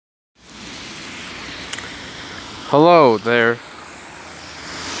Hello there,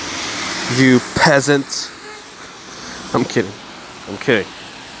 you peasants. I'm kidding. I'm kidding.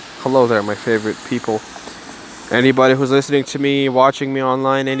 Hello there, my favorite people. Anybody who's listening to me, watching me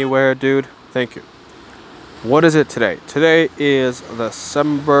online, anywhere, dude, thank you. What is it today? Today is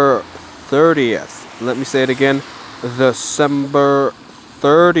December 30th. Let me say it again. December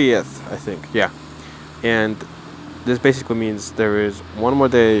 30th, I think. Yeah. And this basically means there is one more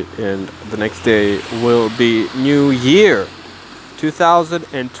day, and the next day will be New Year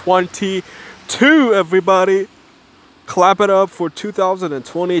 2022, everybody. Clap it up for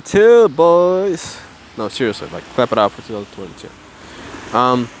 2022, boys. No, seriously, like clap it up for 2022.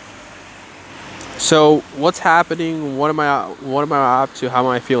 So what's happening? What am I up to? How am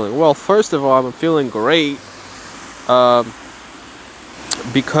I feeling? Well, first of all, I'm feeling great.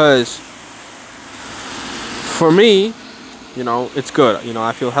 Because for me, it's good.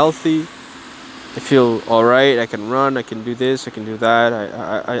 I feel healthy. I feel all right. I can run. I can do this. I can do that.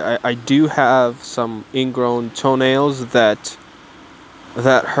 I do have some ingrown toenails that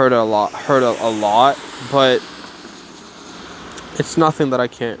hurt a lot. But it's nothing that I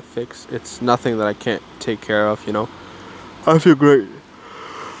can't fix. It's nothing that I can't take care of. I feel great.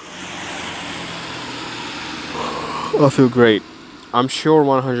 I feel great. I'm sure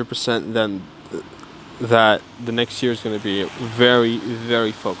 100% then that the next year is going to be very,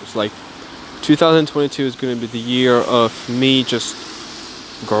 very focused. Like 2022 is going to be the year of me just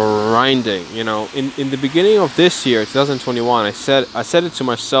grinding. In the beginning of this year, 2021, I said it to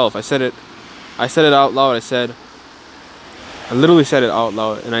myself. I said it out loud. I literally said it out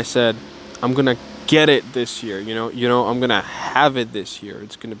loud, and I said, I'm gonna get it this year. I'm gonna have it this year.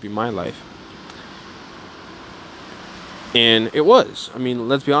 It's gonna be my life. And it was. I mean,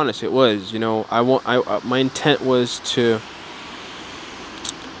 let's be honest. It was. My intent was to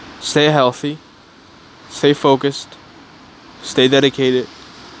stay healthy, stay focused, stay dedicated.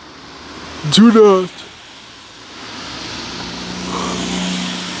 Do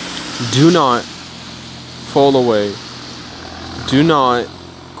not fall away. Do not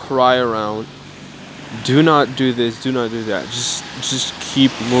cry around. Do not do this. Do not do that. Just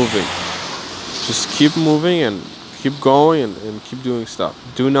keep moving. Just keep moving and keep going and keep doing stuff.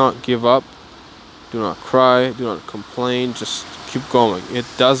 Do not give up. Do not cry. Do not complain. Just keep going. It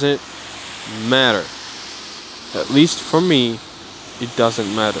doesn't matter. At least for me, it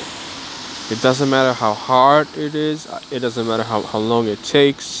doesn't matter. It doesn't matter how hard it is. It doesn't matter how long it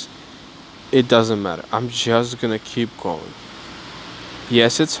takes. It doesn't matter. I'm just gonna keep going.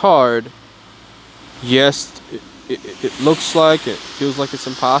 Yes, it's hard. Yes, it looks like, it feels like it's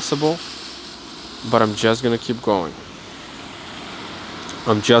impossible. But I'm just gonna keep going.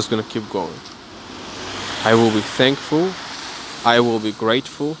 I'm just gonna keep going. I will be thankful. I will be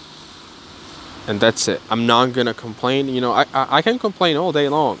grateful. And that's it. I'm not gonna complain. I can complain all day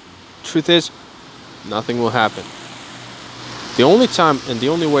long. Truth is, nothing will happen. The only time and the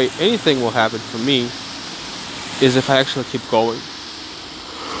only way anything will happen for me is if I actually keep going.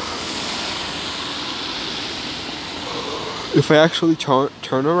 If I actually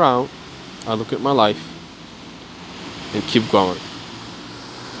turn around, I look at my life and keep going.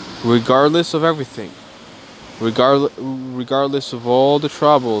 Regardless of everything. Regardless of all the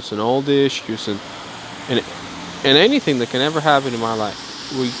troubles and all the issues and anything that can ever happen in my life.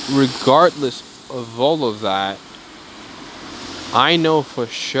 Regardless of all of that, I know for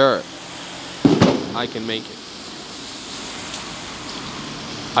sure I can make it.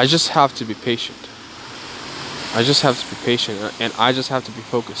 I just have to be patient. I just have to be patient, and I just have to be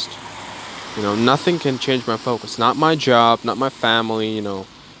focused. Nothing can change my focus. Not my job, not my family,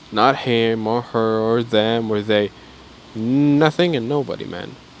 not him or her or them or they. Nothing and nobody,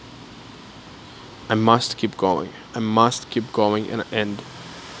 man. I must keep going. I must keep going, and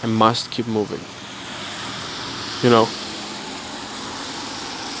I must keep moving.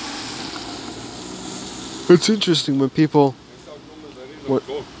 It's interesting when people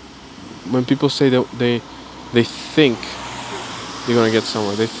say that they think they're gonna get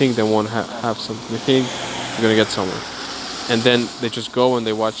somewhere. They think they won't have something. They think they're gonna get somewhere, and then they just go and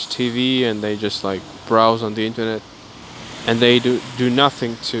they watch TV and they just like browse on the internet, and they do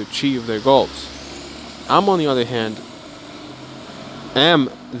nothing to achieve their goals. I'm, on the other hand, am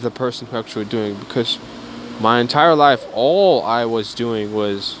the person who actually doing, because my entire life all I was doing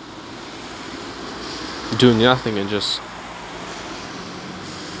was doing nothing and just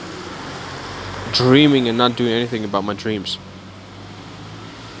dreaming and not doing anything about my dreams.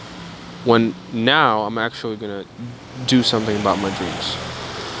 When now I'm actually gonna do something about my dreams.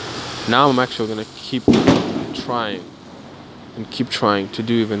 Now I'm actually gonna keep trying and keep trying to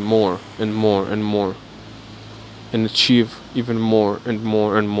do even more and more and more. and achieve even more and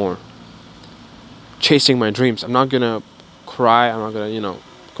more and more. Chasing my dreams. I'm not gonna cry. I'm not gonna,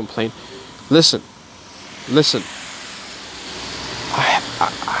 complain. Listen, listen.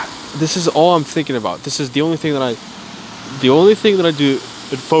 This is all I'm thinking about. This is the only thing that I do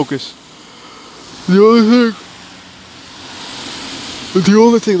and focus. The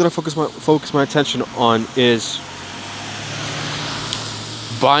only thing that I focus my attention on is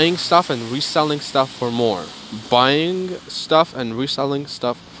buying stuff and reselling stuff for more. Buying stuff and reselling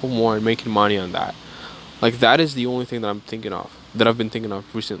stuff for more and making money on that. Like, that is the only thing that I'm thinking of, that I've been thinking of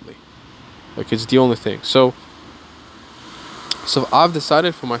recently. Like, it's the only thing. So I've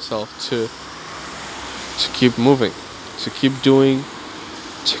decided for myself to keep moving, to keep doing,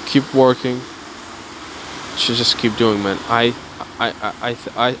 to keep working, to just keep doing, man. I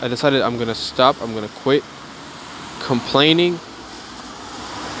decided I'm gonna stop. I'm gonna quit complaining,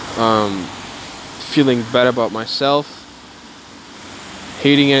 feeling bad about myself,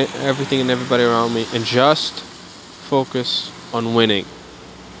 hating everything and everybody around me, and just focus on winning.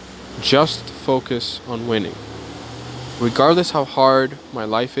 Just focus on winning. Regardless how hard my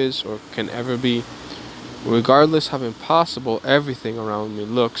life is or can ever be, regardless how impossible everything around me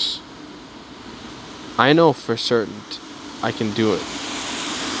looks, I know for certain I can do it.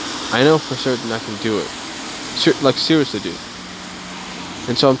 I know for certain I can do it. Like, seriously, dude.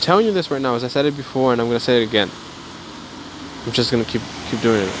 And so I'm telling you this right now, as I said it before, and I'm gonna say it again. I'm just gonna keep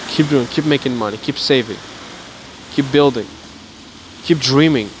doing it. Keep making money. Keep saving. Keep building. Keep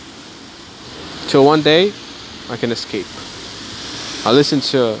dreaming. Till one day, I can escape. I listened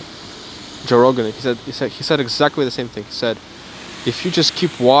to Joe Rogan. He said exactly the same thing. He said, if you just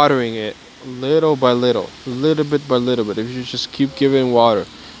keep watering it little by little bit by little bit, if you just keep giving water,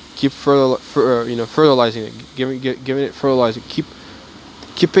 keep fertilizing it, giving it fertilizer, keep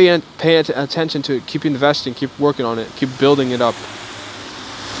paying attention to it, keep investing, keep working on it, keep building it up,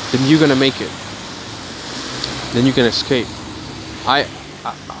 then you're gonna make it. Then you can escape. I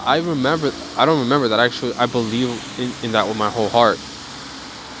don't remember that actually. I believe in that with my whole heart,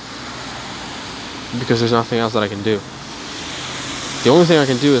 because there's nothing else that I can do. The only thing I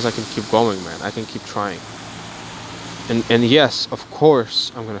can do is I can keep going, man. I can keep trying. And yes, of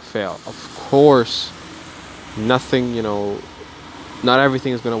course I'm gonna fail. Of course, nothing, not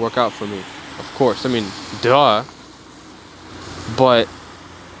everything is gonna work out for me. Of course, I mean, duh. But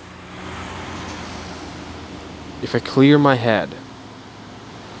if I clear my head,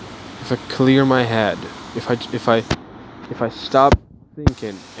 if I stop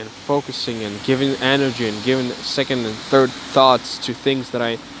thinking and focusing and giving energy and giving second and third thoughts to things that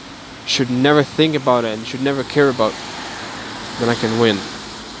I should never think about and should never care about, then I can win.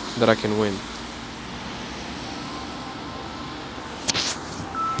 That I can win.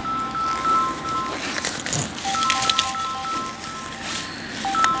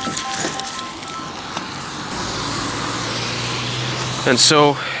 And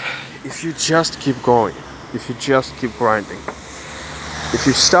so, if you just keep going, if you just keep grinding, if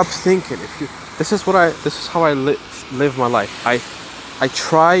you stop thinking, this is how I live my life. I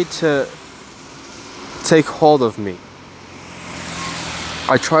try to take hold of me.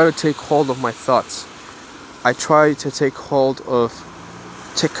 I try to take hold of my thoughts. I try to take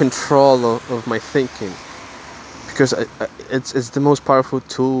control of my thinking, because it's the most powerful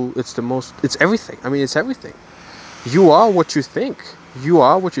tool. It's everything. I mean, it's everything. You are what you think. You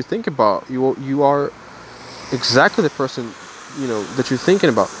are what you think about. You are exactly the person, that you're thinking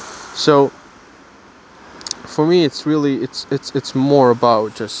about. So for me, it's really it's more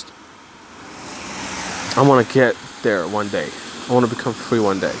about just, I want to get there one day. I want to become free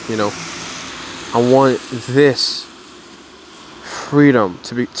one day. I want this freedom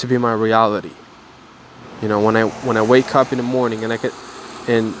to be my reality. When I wake up in the morning and I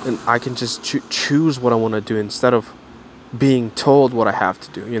can just choose what I want to do instead of being told what I have to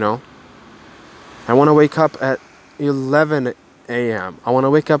do. I want to wake up at 11 a.m. I want to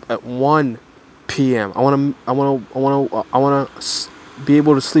wake up at 1 p.m. I want to be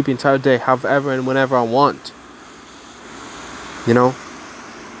able to sleep the entire day, however and whenever I want. I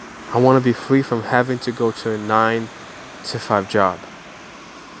want to be free from having to go to a 9 to 5 job.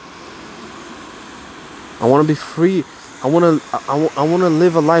 I want to be free. I want to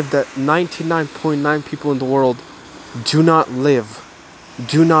live a life that 99.9 people in the world do not live.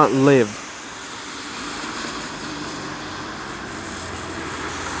 Do not live.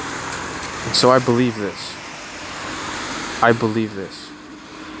 And so I believe this. I believe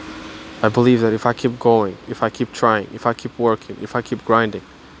that if I keep going, if I keep trying, if I keep working, if I keep grinding,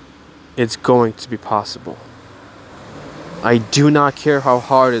 it's going to be possible. I do not care how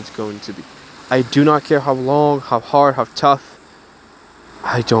hard it's going to be. I do not care how long, how hard, how tough.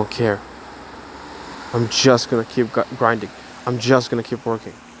 I don't care. I'm just gonna keep grinding. I'm just gonna keep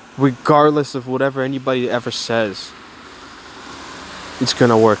working. Regardless of whatever anybody ever says, it's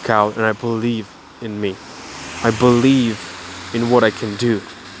gonna work out, and I believe in me. I believe in what I can do.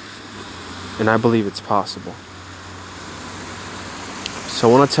 And I believe it's possible. So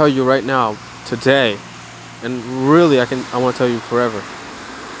I want to tell you right now, today, and really I want to tell you forever.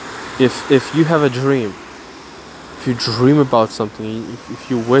 If you have a dream, if you dream about something, if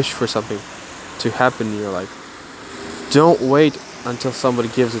you wish for something to happen in your life, don't wait until somebody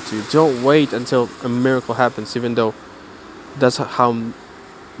gives it to you. Don't wait until a miracle happens, even though that's how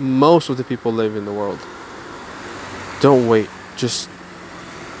most of the people live in the world. Don't wait. Just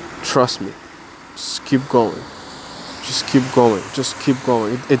trust me. Just keep going. Just keep going. Just keep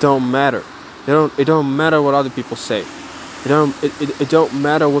going. It don't matter. It don't matter what other people say. It don't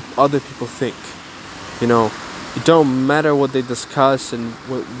matter what other people think. You know, it don't matter what they discuss and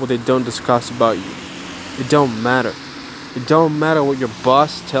what they don't discuss about you. It don't matter. It don't matter what your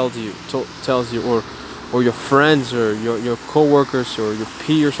boss tells you or your friends or your coworkers or your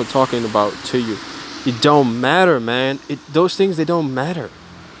peers are talking about to you. It don't matter, man. Those things, they don't matter.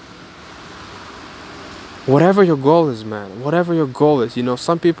 Whatever your goal is, man. Whatever your goal is. You know,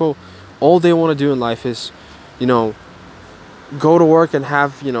 some people, all they want to do in life is, you know, go to work and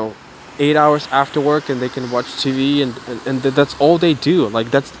have, 8 hours after work, and they can watch TV, and that's all they do.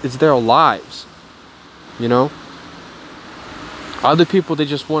 Like, it's their lives. You know? Other people, they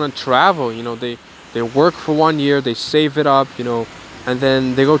just want to travel. You know, they work for 1 year, they save it up, and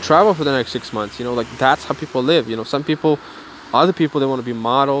then they go travel for the next 6 months. You know, like, that's how people live. You know, other people, they want to be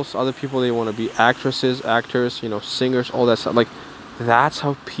models. Other people, they want to be actresses, actors, singers, all that stuff. Like, that's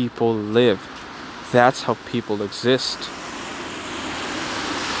how people live. That's how people exist.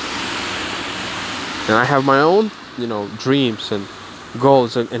 And I have my own, dreams and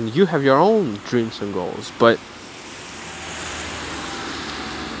goals, and you have your own dreams and goals. But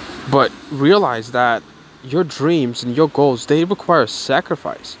realize that your dreams and your goals, they require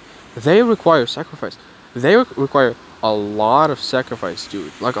sacrifice. They require a lot of sacrifice,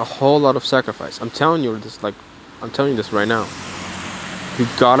 dude. Like, a whole lot of sacrifice. I'm telling you this right now. You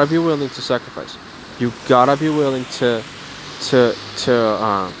gotta be willing to sacrifice. You gotta be willing to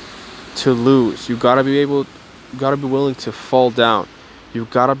lose. You gotta be willing to fall down. You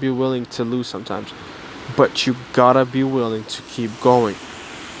gotta be willing to lose sometimes. But you gotta be willing to keep going.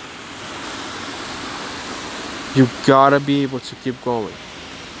 You gotta be able to keep going.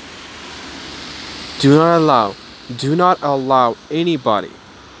 Do not allow anybody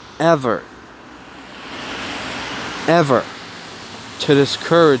ever to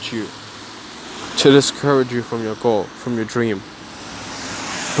discourage you from your goal, from your dream,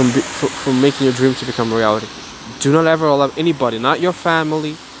 from making your dream to become a reality. Do not ever allow anybody, not your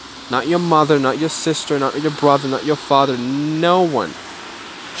family, not your mother, not your sister, not your brother, not your father, no one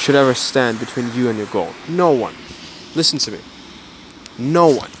should ever stand between you and your goal. No one. Listen to me. No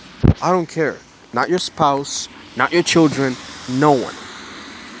one. I don't care. Not your spouse, not your children, no one.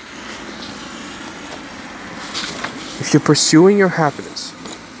 If you're pursuing your happiness,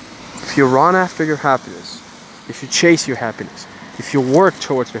 if you run after your happiness, if you chase your happiness, if you work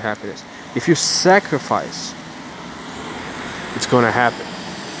towards your happiness, if you sacrifice, it's going to happen.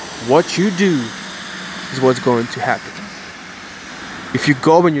 What you do is what's going to happen. If you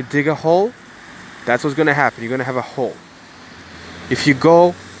go and you dig a hole, that's what's going to happen. You're going to have a hole. If you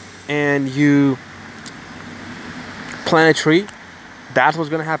go and you plant a tree, that's what's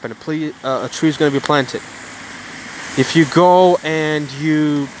going to happen. A tree is going to be planted. If you go and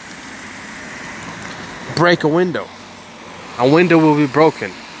you break a window will be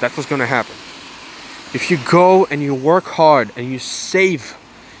broken. That's what's going to happen. If you go and you work hard and you save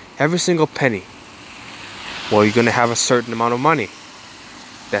every single penny, well, you're going to have a certain amount of money.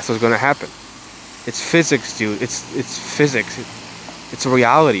 That's what's going to happen. It's physics, dude. It's physics. It's a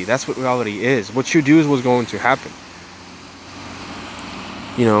reality. That's what reality is. What you do is what's going to happen.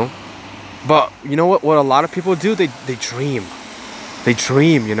 But you know what a lot of people do? They dream. They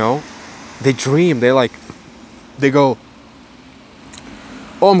dream, They dream. They go,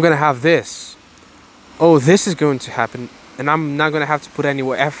 oh, I'm going to have this. Oh, this is going to happen. And I'm not going to have to put any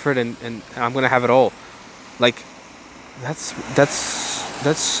effort and I'm going to have it all. Like, that's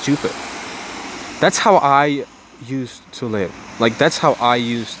stupid. That's how I used to live. Like, that's how I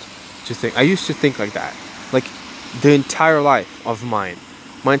used to think. I used to think like that. Like, the entire life of mine.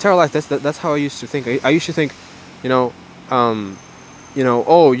 My entire life, that's how I used to think. I used to think, like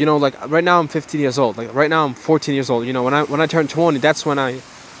right now I'm 15 years old. Like right now I'm 14 years old. When I turn 20, that's when I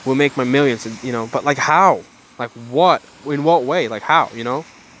will make my millions, and, you know, but like how? Like what? In what way? Like how, you know?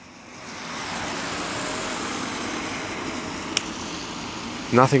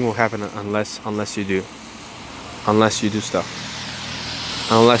 Nothing will happen unless you do. Unless you do stuff.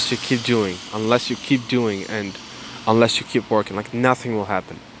 Unless you keep doing. Unless you keep doing and unless you keep working. Like nothing will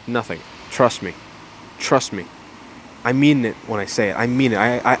happen. Nothing. Trust me. Trust me. I mean it when I say it. I mean it.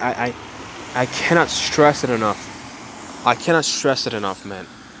 I cannot stress it enough. I cannot stress it enough, man.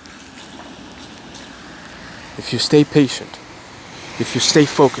 If you stay patient, if you stay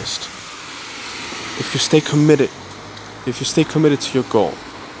focused, if you stay committed, if you stay committed to your goal,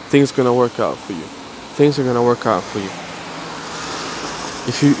 things are gonna work out for you. Things are gonna work out for you.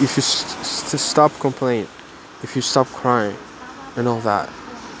 If you stop complaining, if you stop crying, and all that,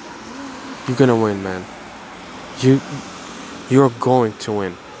 you're gonna win, man. You're going to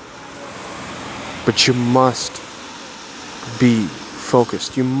win. But you must be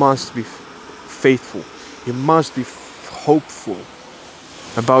focused. You must be faithful. You must be hopeful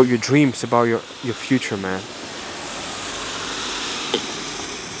about your dreams, about your future, man.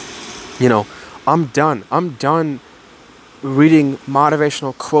 You know, I'm done reading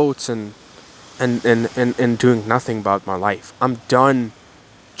motivational quotes and doing nothing about my life. I'm done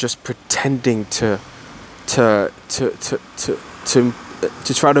just pretending to try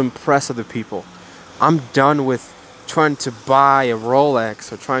to impress other people. I'm done with trying to buy a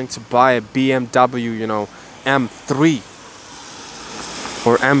Rolex or trying to buy a BMW, you know, M3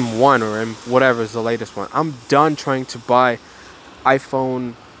 or M1 or whatever is the latest one. I'm done trying to buy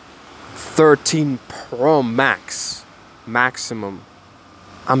iPhone 13 Pro Max maximum.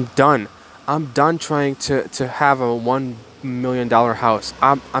 I'm done trying to have a $1 million house.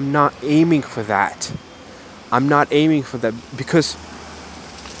 I'm not aiming for that. I'm not aiming for that because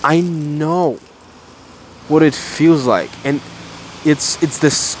I know what it feels like, and it's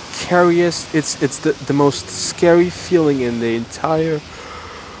the scariest, it's the most scary feeling in the entire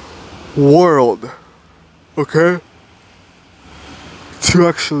world, okay? To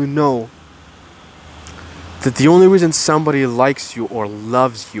actually know that the only reason somebody likes you or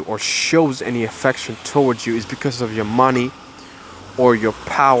loves you or shows any affection towards you is because of your money or your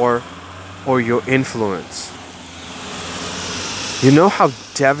power or your influence. You know how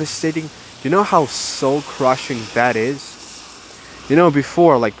devastating, you know how soul crushing that is? You know,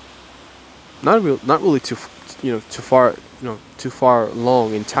 before, like, not really too far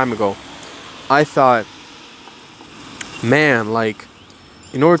long in time ago, I thought, man, like,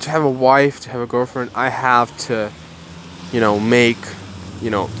 in order to have a wife, to have a girlfriend, I have to, make,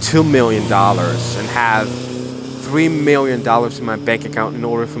 $2 million and have $3 million in my bank account in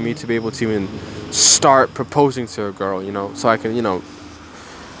order for me to be able to even start proposing to a girl, so I can,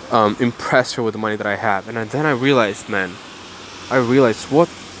 impress her with the money that I have. And then I realized, man,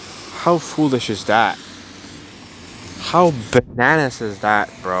 how foolish is that? How bananas is that,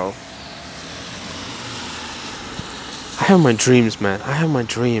 bro? I have my dreams, man. I have my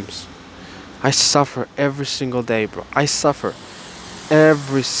dreams. I suffer every single day, bro. I suffer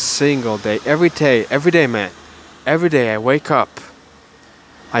every single day. Every day, man. Every day I wake up.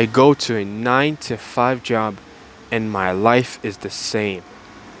 I go to a 9-to-5 job and my life is the same.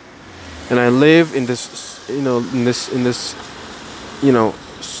 And I live in this,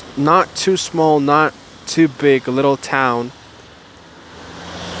 not too small, not too big, little town.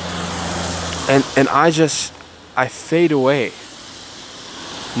 And I fade away.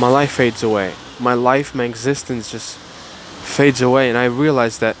 My life fades away. My existence just fades away. And I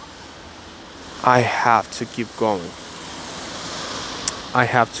realize that I have to keep going. I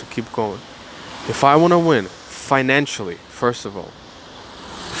have to keep going. If I want to win financially, first of all,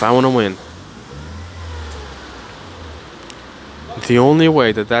 if I want to win, the only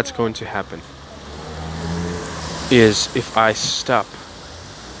way that that's going to happen is if I stop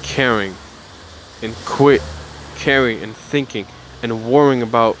caring and quit caring and thinking and worrying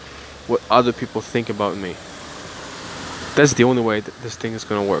about what other people think about me. That's the only way that this thing is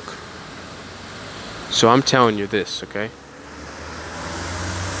going to work. So I'm telling you this, okay?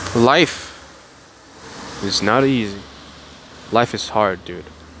 Life is not easy. Life is hard, dude.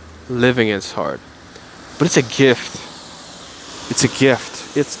 Living is hard. But it's a gift. It's a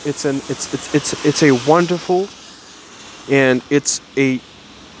gift. It's a wonderful and it's an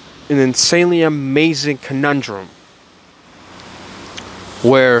insanely amazing conundrum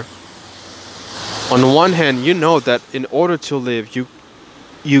where on one hand you know that in order to live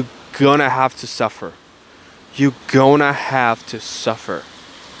you gonna have to suffer. You gonna have to suffer.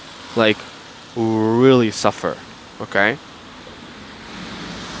 Like really suffer, okay?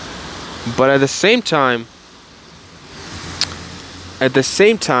 But at the same time, At the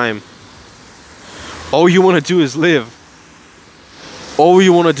same time, all you want to do is live. All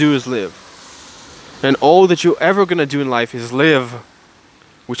you want to do is live. And all that you're ever going to do in life is live,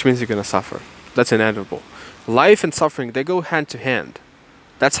 which means you're going to suffer. That's inevitable. Life and suffering, they go hand to hand.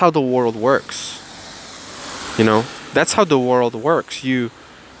 That's how the world works. You know, that's how the world works. You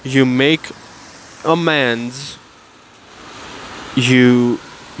make amends. You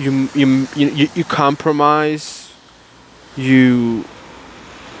compromise. You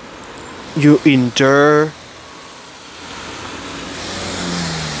endure,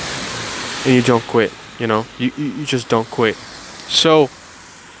 and you don't quit. You know, you just don't quit. So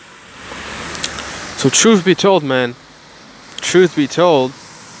truth be told, man, truth be told,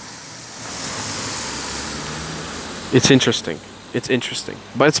 it's interesting. It's interesting,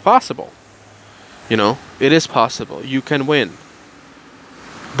 but it's possible. You know, it is possible. You can win,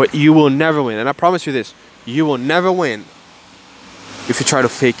 but you will never win. And I promise you this: you will never win if you try to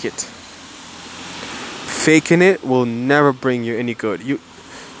fake it. Faking it will never bring you any good.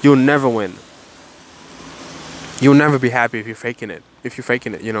 You'll never win. You'll never be happy if you're faking it.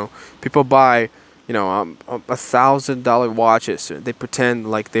 You know, people buy, you know, $1,000 watches. They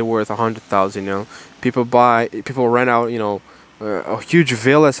pretend like they're worth 100,000. You know, people rent out, you know, a huge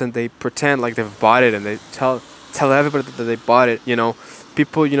villas, and they pretend like they've bought it, and they tell everybody that they bought it. You know,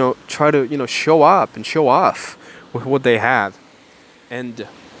 people, you know, try to, you know, show up and show off with what they have, and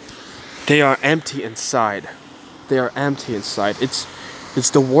they are empty inside. They are empty inside. It's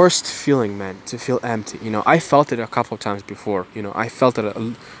the worst feeling, man, to feel empty. You know, I felt it a couple of times before. You know, I felt it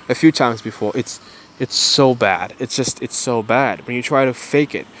a few times before. It's so bad. It's so bad when you try to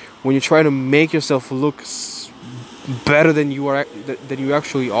fake it. When you try to make yourself look better than you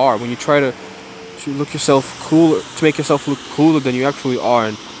actually are. When you try to look yourself cooler, to make yourself look cooler than you actually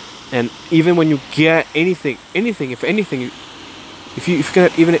are, and even when you get anything, if you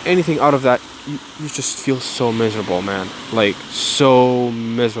get even anything out of that, you just feel so miserable, man. Like, so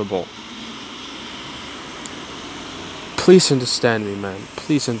miserable. Please understand me, man.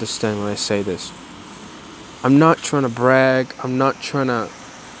 Please understand when I say this. I'm not trying to brag. I'm not trying to,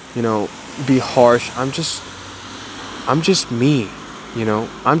 you know, be harsh. I'm just me, you know.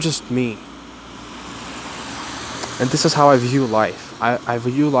 I'm just me. And this is how I view life. I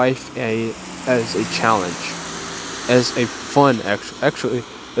view life as a challenge. As a fun, actually,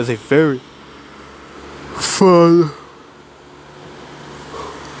 as a very fun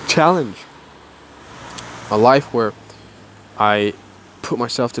challenge. A life where I put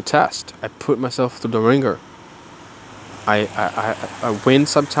myself to test. I put myself through the ringer. I win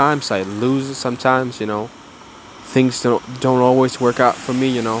sometimes. I lose sometimes. You know, things don't always work out for me.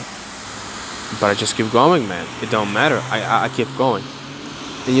 You know, but I just keep going, man. It don't matter. I keep going.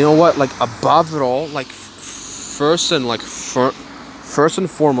 And you know what? Like, above it all, like, first and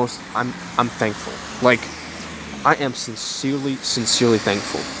foremost, I'm thankful. Like, I am sincerely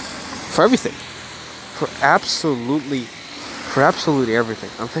thankful for everything, for absolutely everything.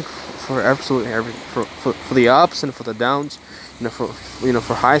 I'm thankful for absolutely everything, for the ups and for the downs, you know,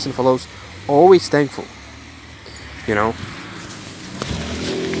 for highs and for lows. Always thankful, you know,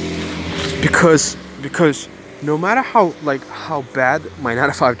 because no matter how bad my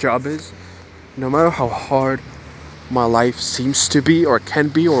 9-to-5 job is, no matter how hard my life seems to be, or can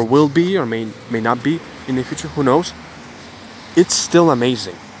be, or will be, or may not be in the future, who knows, it's still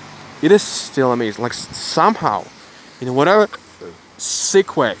amazing. It is still amazing. Like, somehow, in whatever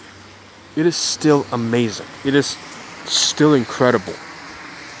sick way, it is still amazing. It is still incredible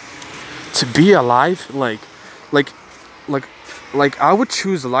to be alive. Like I would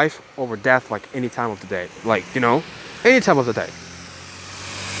choose life over death, like, any time of the day. Like, you know, any time of the day.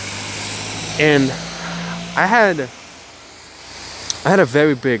 And I had a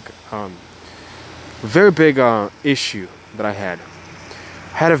very big issue that I had.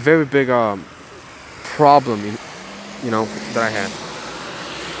 I had a very big problem, you know, that I had.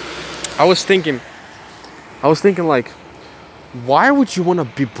 I was thinking like, why would you want to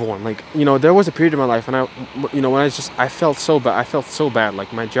be born? Like, you know, there was a period in my life, and when I felt so bad.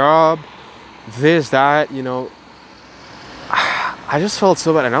 Like, my job, this, that, you know, I just felt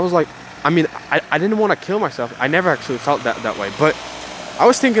so bad, and I was like, I mean, I didn't want to kill myself. I never actually felt that way, but I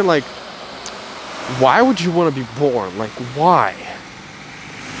was thinking, like, why would you want to be born? Like, why?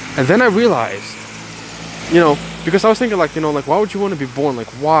 And then I realized, you know, because I was thinking, like, you know, like, why would you want to be born? Like,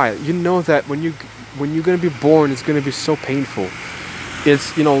 why? You know that when you're gonna be born, it's gonna be so painful.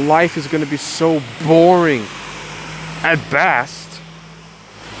 It's, you know, life is gonna be so boring at best.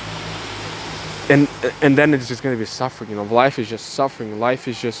 And then it's just gonna be suffering. You know, life is just suffering. Life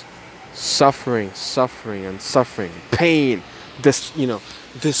is just suffering and suffering. Pain, this,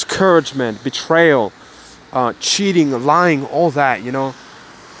 discouragement, betrayal, cheating, lying, all that,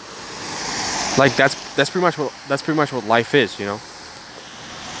 like that's pretty much what life is,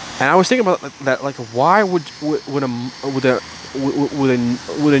 And I was thinking about that, like, why would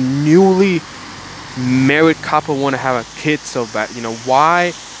a newly married couple want to have a kid so bad?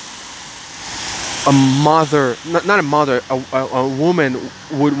 Why a mother, not a mother, a woman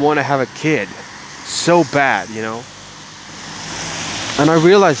would want to have a kid so bad, And I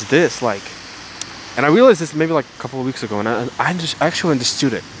realized this, maybe like a couple of weeks ago, and I just actually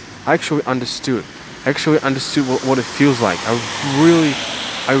understood it. I actually understood what it feels like. I really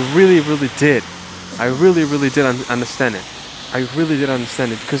did. I really did understand it. I really did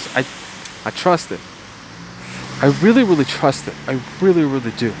understand it because I trust it. I really trust it. I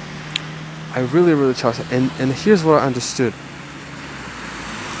really do. I really trust it. And here's what I understood.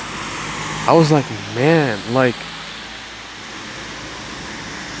 I was like, man, like,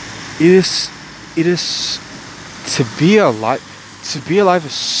 it is to be alive. To be alive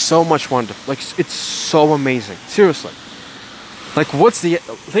is so much wonderful. Like, it's so amazing. Seriously. Like, what's the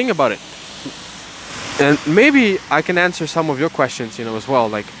thing about it? And maybe I can answer some of your questions, as well.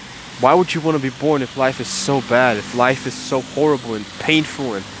 Like, why would you want to be born if life is so bad? If life is so horrible and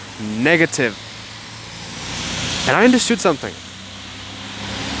painful and negative? And I understood something.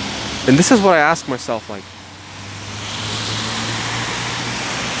 And this is what I ask myself, like,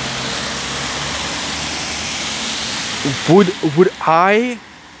 would I,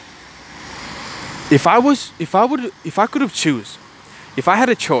 if I could have choose, if I had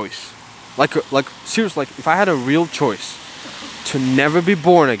a choice, like seriously, like, if I had a real choice to never be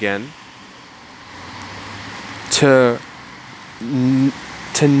born again, to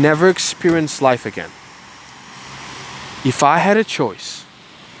never experience life again, if I had a choice,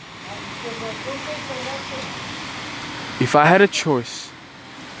 if I had a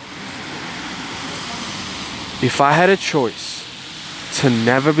choice to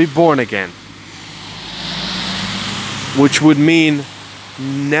never be born again, which would mean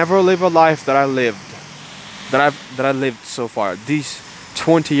never live a life that I lived, that I lived so far, these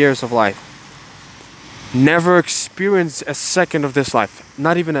 20 years of life, never experience a second of this life,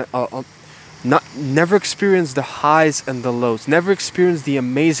 not even never experience the highs and the lows, never experience the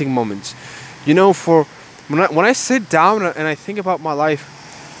amazing moments. For when I sit down and I think about my life,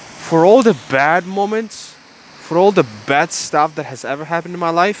 for all the bad moments, for all the bad stuff that has ever happened in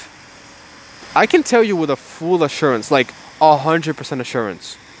my life, I can tell you with a full assurance, like 100%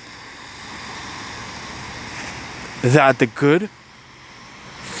 assurance, that the good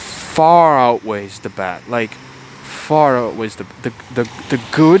far outweighs the bad. Like, far outweighs the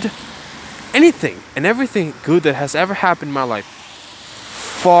good. Anything and everything good that has ever happened in my life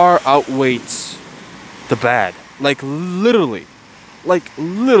far outweighs the bad. Like, literally,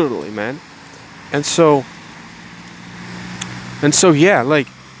 man. And so yeah, like,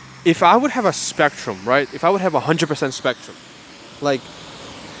 if I would have a spectrum, right? If I would have 100% spectrum, like,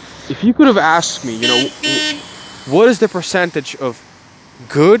 if you could have asked me, what is the percentage of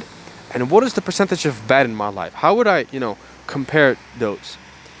good and what is the percentage of bad in my life, how would I, compare those?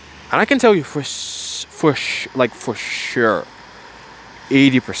 And I can tell you for sure,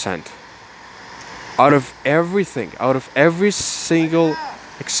 80%. Out of everything, out of every single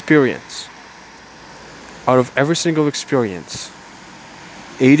experience,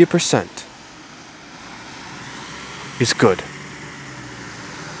 80% is good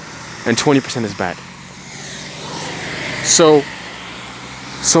and 20% is bad. So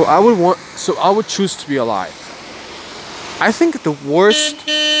I would choose to be alive. I think the worst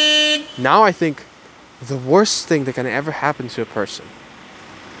thing that can ever happen to a person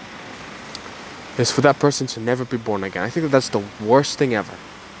is for that person to never be born again. I think that's the worst thing ever.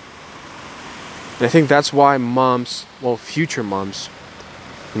 And I think that's why moms, well, future moms,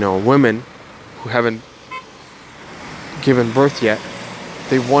 women who haven't given birth yet,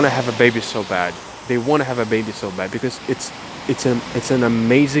 they want to have a baby so bad. Because it's an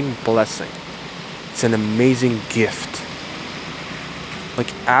amazing blessing. It's an amazing gift.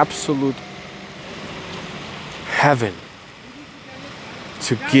 Like, absolute heaven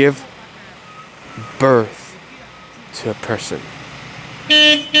to give birth to a person,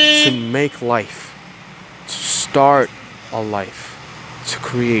 to make life, to start a life, to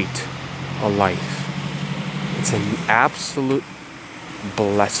create a life. It's an absolute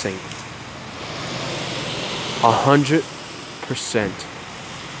blessing. 100%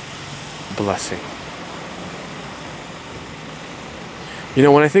 blessing.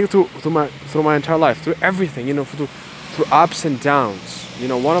 When I think through my entire life, through everything, through ups and downs,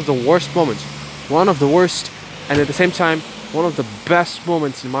 one of the worst moments, and at the same time, one of the best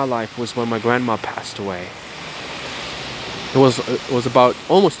moments in my life was when my grandma passed away. It was about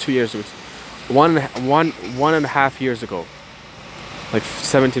almost 2 years. It was one and a half years ago, like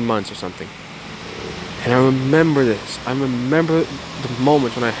 17 months or something. And I remember this. I remember the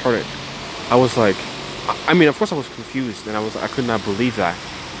moment when I heard it. I was like, I mean, of course I was confused, and I could not believe that.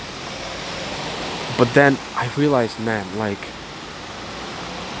 But then I realized, man, like,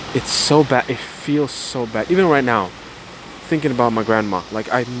 it's so bad. It feels so bad. Even right now, thinking about my grandma,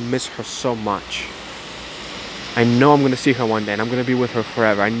 like, I miss her so much. I know I'm gonna see her one day, and I'm gonna be with her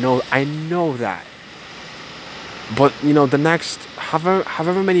forever. I know that. But you know, the next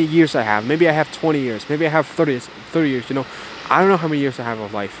however many years I have, maybe I have 20 years, maybe I have 30 years. You know, I don't know how many years I have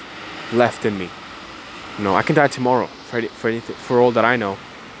of life left in me. You know, I can die tomorrow for anything, for all that I know.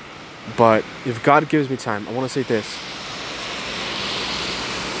 But if God gives me time, I want to say this.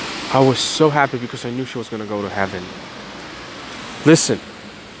 I was so happy because I knew she was gonna go to heaven. Listen.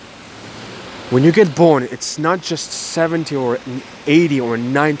 When you get born, it's not just 70 or 80 or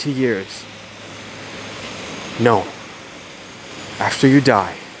 90 years. No. After you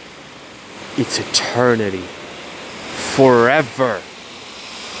die, it's eternity. Forever.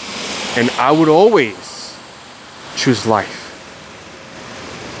 And I would always choose life.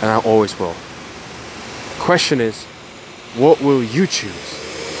 And I always will. Question is, what will you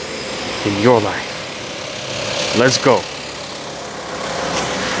choose in your life? Let's go.